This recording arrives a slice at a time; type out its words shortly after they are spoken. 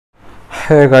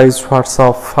Hey guys, what's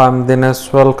up? I'm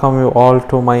Dinesh. Welcome you all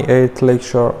to my 8th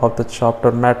lecture of the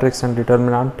chapter Matrix and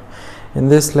Determinant. In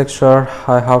this lecture,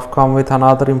 I have come with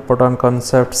another important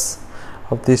concepts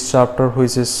of this chapter,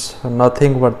 which is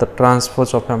nothing but the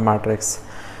transpose of a matrix.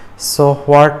 So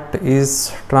what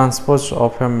is transpose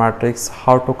of a matrix,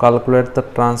 how to calculate the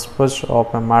transpose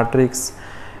of a matrix,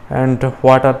 and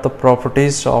what are the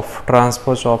properties of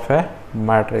transpose of a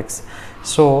matrix.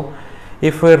 So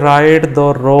if we write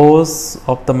the rows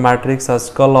of the matrix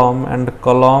as column and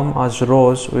column as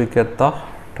rows, we get the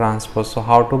transpose. So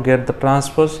how to get the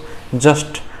transpose?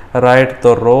 Just write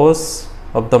the rows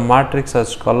of the matrix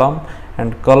as column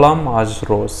and column as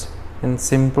rows. In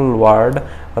simple word,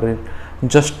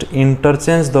 just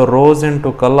interchange the rows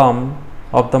into column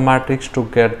of the matrix to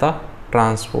get the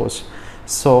transpose.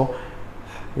 So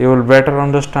you will better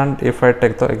understand if I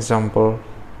take the example.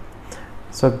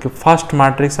 So first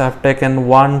matrix I have taken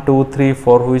 1, 2, 3,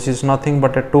 4, which is nothing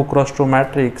but a 2 cross 2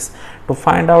 matrix. To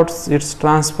find out its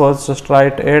transpose, just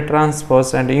write A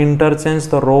transpose and interchange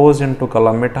the rows into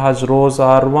column. It has rows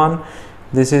R1,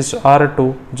 this is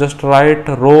R2. Just write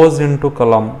rows into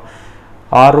column.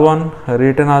 R1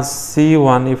 written as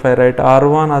C1. If I write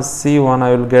R1 as C1,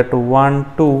 I will get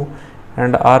 1, 2,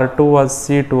 and R2 as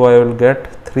C2, I will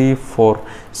get 3, 4.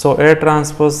 So A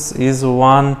transpose is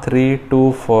 1, 3,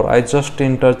 2, 4. I just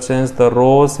interchange the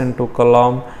rows into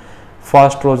column,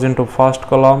 first rows into first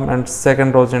column and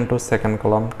second rows into second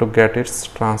column to get its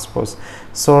transpose.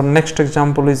 So next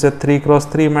example is a 3 cross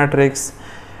 3 matrix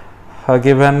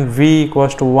given V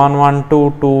equals to 1, 1,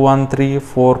 2, 2, 1, 3,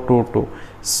 4, 2, 2.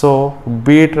 So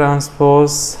B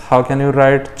transpose, how can you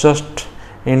write? Just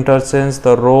interchange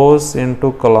the rows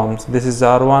into columns. This is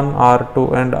R1,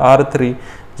 R2 and R3.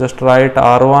 Just write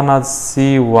R1 as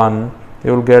C1,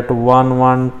 you will get 1,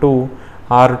 1, 2,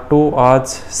 R2 as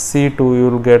C2, you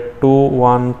will get 2,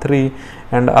 1, 3,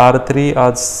 and R3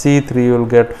 as C3, you will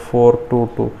get 4, 2,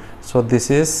 2. So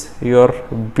this is your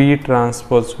B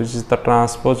transpose, which is the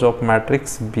transpose of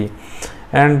matrix B.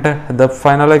 And the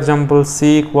final example,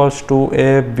 C equals to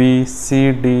A, B,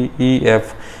 C, D, E,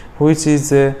 F, which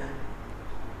is a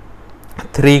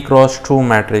 3 cross 2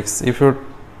 matrix. If you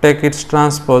take its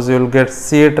transpose, you will get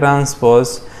C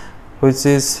transpose, which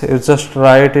is, you just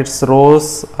write its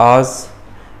rows as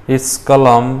its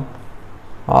column,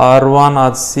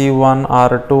 R1 as C1,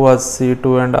 R2 as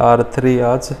C2 and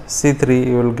R3 as C3.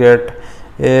 You will get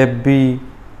A, B,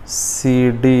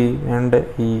 C, D and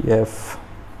E, F,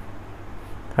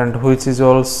 and which is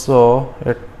also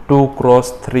a 2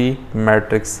 cross 3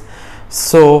 matrix.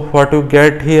 So what you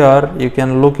get here, you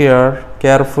can look here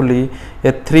carefully.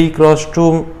 A 3 cross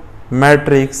 2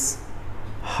 matrix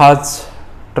has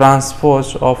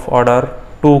transpose of order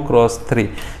 2 cross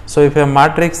 3. So if a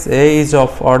matrix A is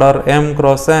of order m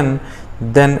cross n,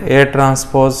 then A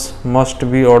transpose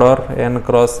must be order n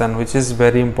cross n, which is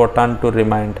very important to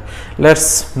remind.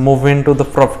 Let's move into the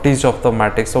properties of the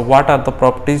matrix. So what are the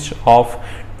properties of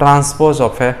transpose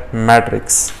of a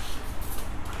matrix?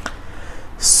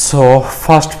 So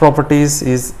first properties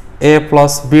is A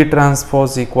plus B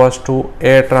transpose equals to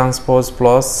A transpose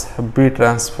plus B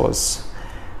transpose.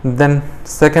 Then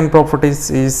second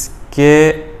properties is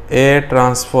K A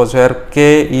transpose, where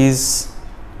K is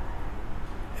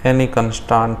any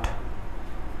constant,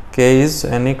 K is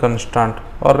any constant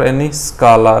or any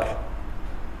scalar.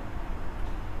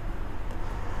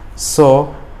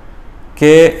 So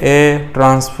K A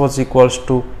transpose equals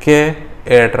to K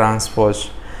A transpose.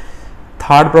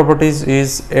 Third properties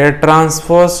is A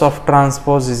transpose of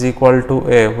transpose is equal to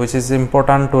A, which is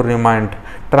important to remind.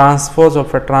 Transpose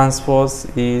of a transpose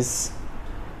is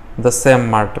the same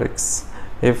matrix.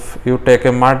 If you take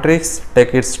a matrix,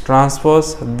 take its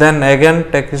transpose, then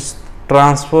again take its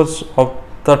transpose of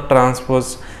the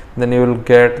transpose, then you will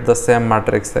get the same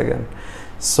matrix again.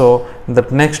 So the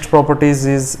next properties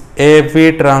is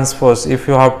AB transpose. If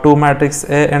you have two matrix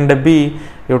A and B,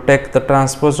 you take the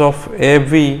transpose of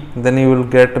AB, then you will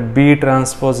get B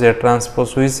transpose A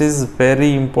transpose, which is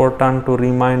very important to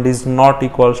remind, is not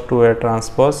equals to A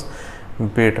transpose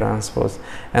B transpose.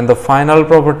 And the final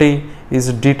property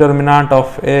is determinant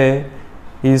of A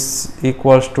is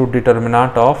equals to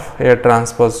determinant of A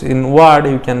transpose. In word,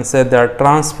 you can say that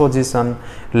transposition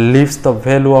leaves the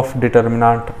value of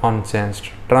determinant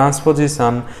unchanged.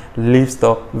 Transposition leaves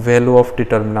the value of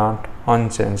determinant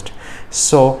unchanged.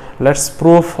 So let's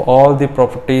prove all the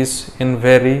properties in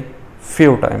very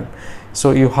few time.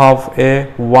 So you have A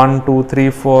 1, 2, 3,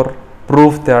 4.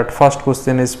 Prove that. First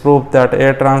question is prove that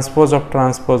A transpose of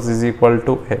transpose is equal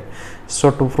to A. So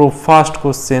to prove first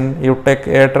question, you take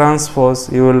A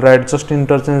transpose, you will write, just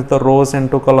interchange the rows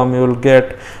into column, you will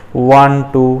get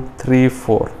 1 2 3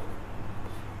 4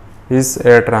 is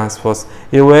A transpose.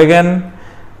 You again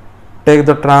take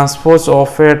the transpose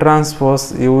of A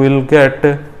transpose, you will get,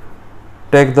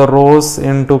 take the rows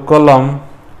into column,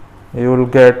 you will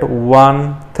get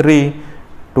 1 3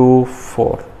 2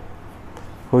 4,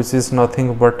 which is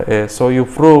nothing but A. So you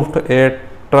proved A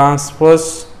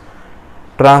transpose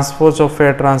of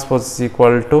A transpose is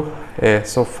equal to A.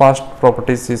 So first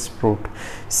properties is proved.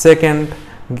 Second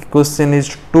question is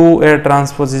 2A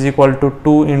transpose is equal to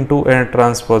 2 into A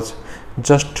transpose.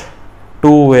 Just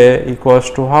 2A equals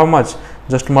to how much?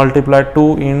 Just multiply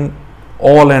 2 in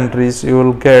all entries, you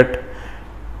will get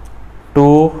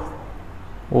 2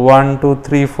 1 2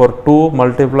 3 4. 2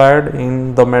 multiplied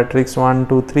in the matrix 1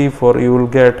 2 3 4, you will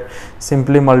get,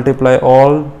 simply multiply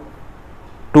all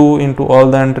 2 into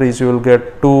all the entries, you will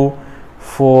get 2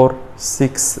 4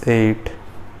 6 8,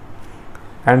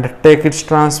 and take its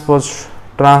transpose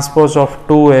of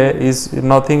 2A is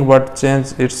nothing but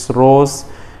change its rows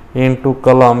into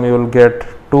column, you will get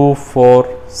 2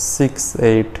 4 6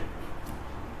 8.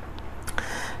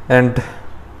 And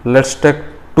let's take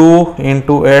 2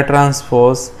 into A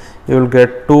transpose, you will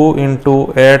get 2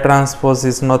 into A transpose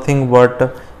is nothing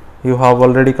but, you have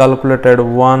already calculated,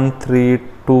 1 3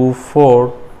 2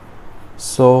 4,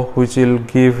 so which will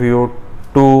give you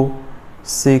 2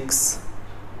 6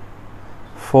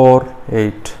 4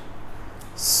 8.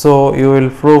 So you will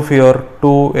prove here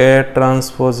 2A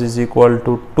transpose is equal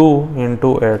to 2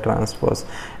 into A transpose.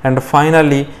 And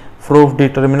finally prove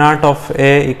determinant of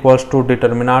A equals to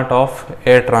determinant of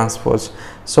A transpose.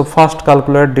 So first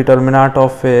calculate determinant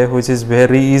of A, which is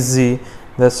very easy,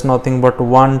 that's nothing but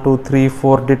 1 2 3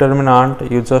 4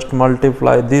 determinant, you just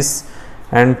multiply this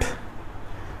and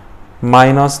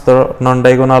minus the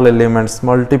non-diagonal elements,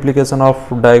 multiplication of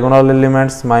diagonal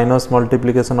elements minus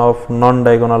multiplication of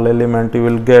non-diagonal element, you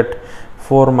will get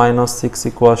 4 minus 6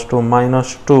 equals to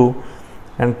minus 2,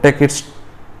 and take its,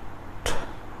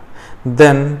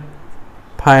 then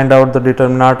find out the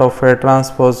determinant of A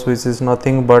transpose, which is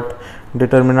nothing but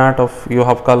determinant of, you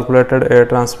have calculated A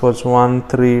transpose 1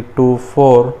 3 2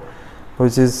 4,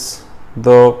 which is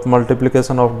the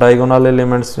multiplication of diagonal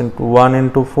elements into 1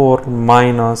 into 4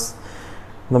 minus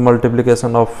the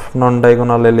multiplication of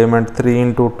non-diagonal element 3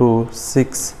 into 2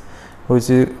 6, which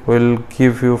will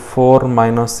give you 4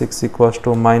 minus 6 equals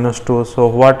to minus 2. So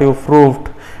what you proved,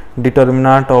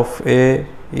 determinant of A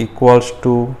equals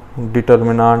to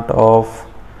determinant of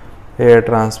A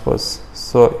transpose.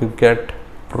 So you get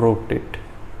proved it.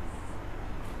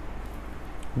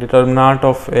 Determinant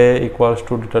of A equals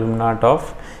to determinant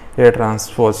of A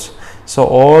transpose. So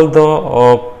all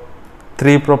the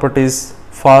three properties,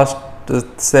 first,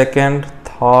 second,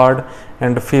 third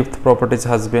and fifth properties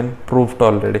has been proved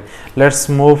already. Let's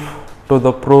move to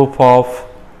the proof of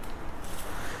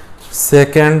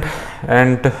second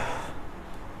and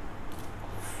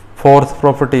fourth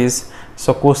properties.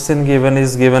 So question given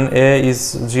is given A is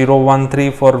 0 1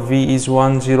 3 for V is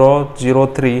 1 0 0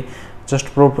 3. Just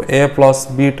prove A plus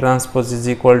B transpose is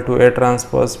equal to A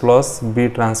transpose plus B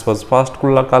transpose. First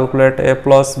calculate A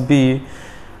plus B.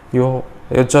 You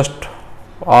just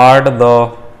add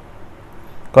the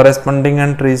corresponding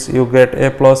entries, you get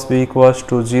A plus B equals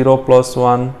to 0 plus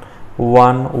 1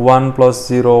 1 1 plus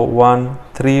 0 1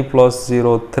 3 plus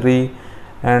 0 3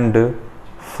 and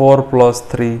 4 plus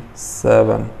 3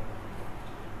 7.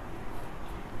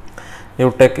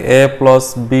 You take A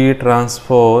plus B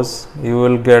transpose, you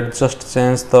will get, just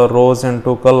change the rows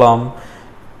into column,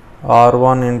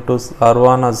 R1 into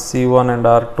R1 as C1 and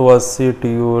R2 as C2,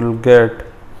 you will get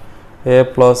A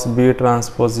plus B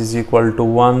transpose is equal to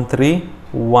 1 3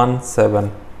 1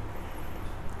 7.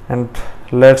 And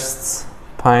let's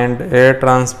find A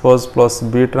transpose plus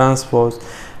B transpose.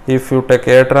 If you take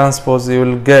A transpose, you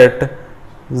will get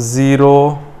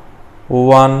 0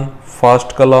 1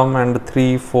 first column and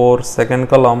 3 4 second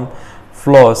column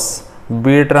plus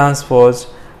B transpose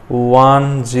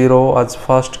 1 0 as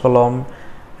first column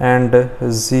and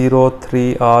 0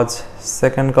 3 as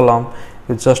second column.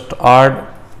 You just add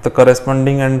the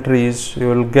corresponding entries, you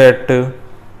will get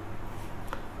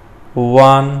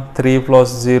 1 3 plus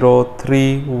 0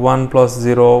 3 1 plus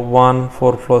 0 1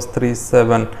 4 plus 3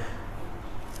 7.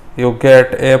 You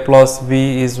get A plus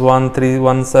B is 1 3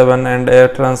 1 7 and A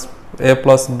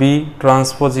plus B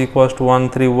transpose equals to 1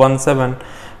 3 1 7,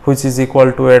 which is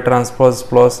equal to A transpose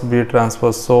plus B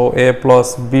transpose. So A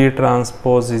plus B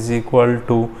transpose is equal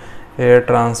to A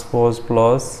transpose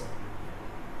plus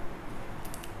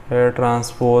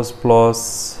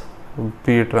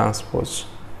B transpose.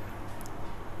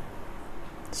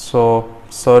 So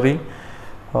sorry,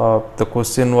 the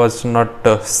question was not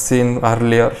seen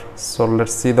earlier. So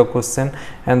let's see the question.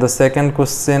 And the second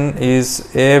question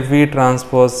is AV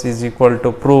transpose is equal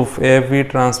to, proof AV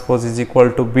transpose is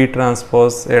equal to B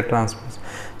transpose A transpose.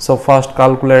 So first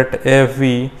calculate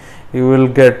AV. You will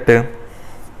get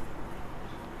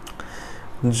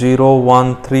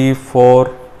 0134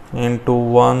 into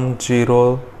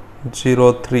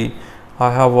 1003.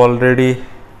 I have already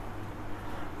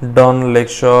done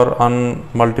lecture on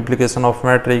multiplication of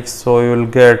matrix, so you will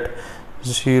get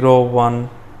 0 1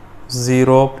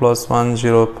 0 plus 1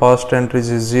 0. First entry is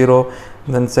 0,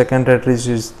 then second entry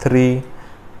is 3,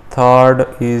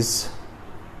 third is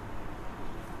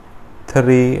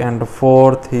 3, and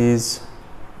fourth is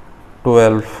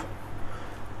 12.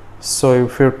 So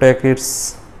if you take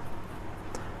its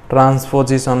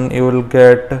transposition, you will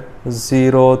get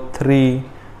 0 3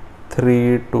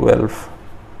 3 12.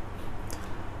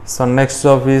 So next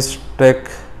job is take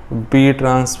B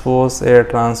transpose A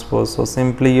transpose. So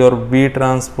simply your B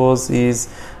transpose is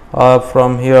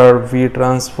from here V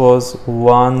transpose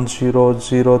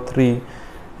 1003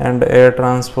 and A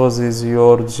transpose is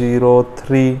your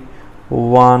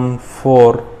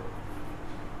 0314.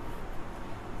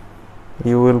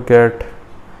 You will get,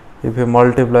 if you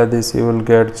multiply this, you will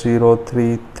get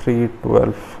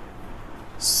 03312.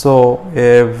 So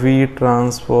A V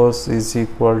transpose is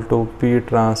equal to B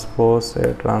transpose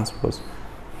A transpose,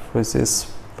 which is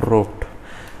proved.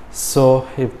 So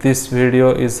if this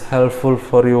video is helpful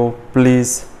for you,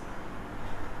 please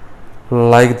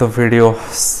like the video,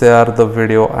 share the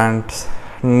video, and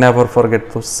never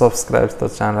forget to subscribe to the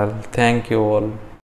channel. Thank you all.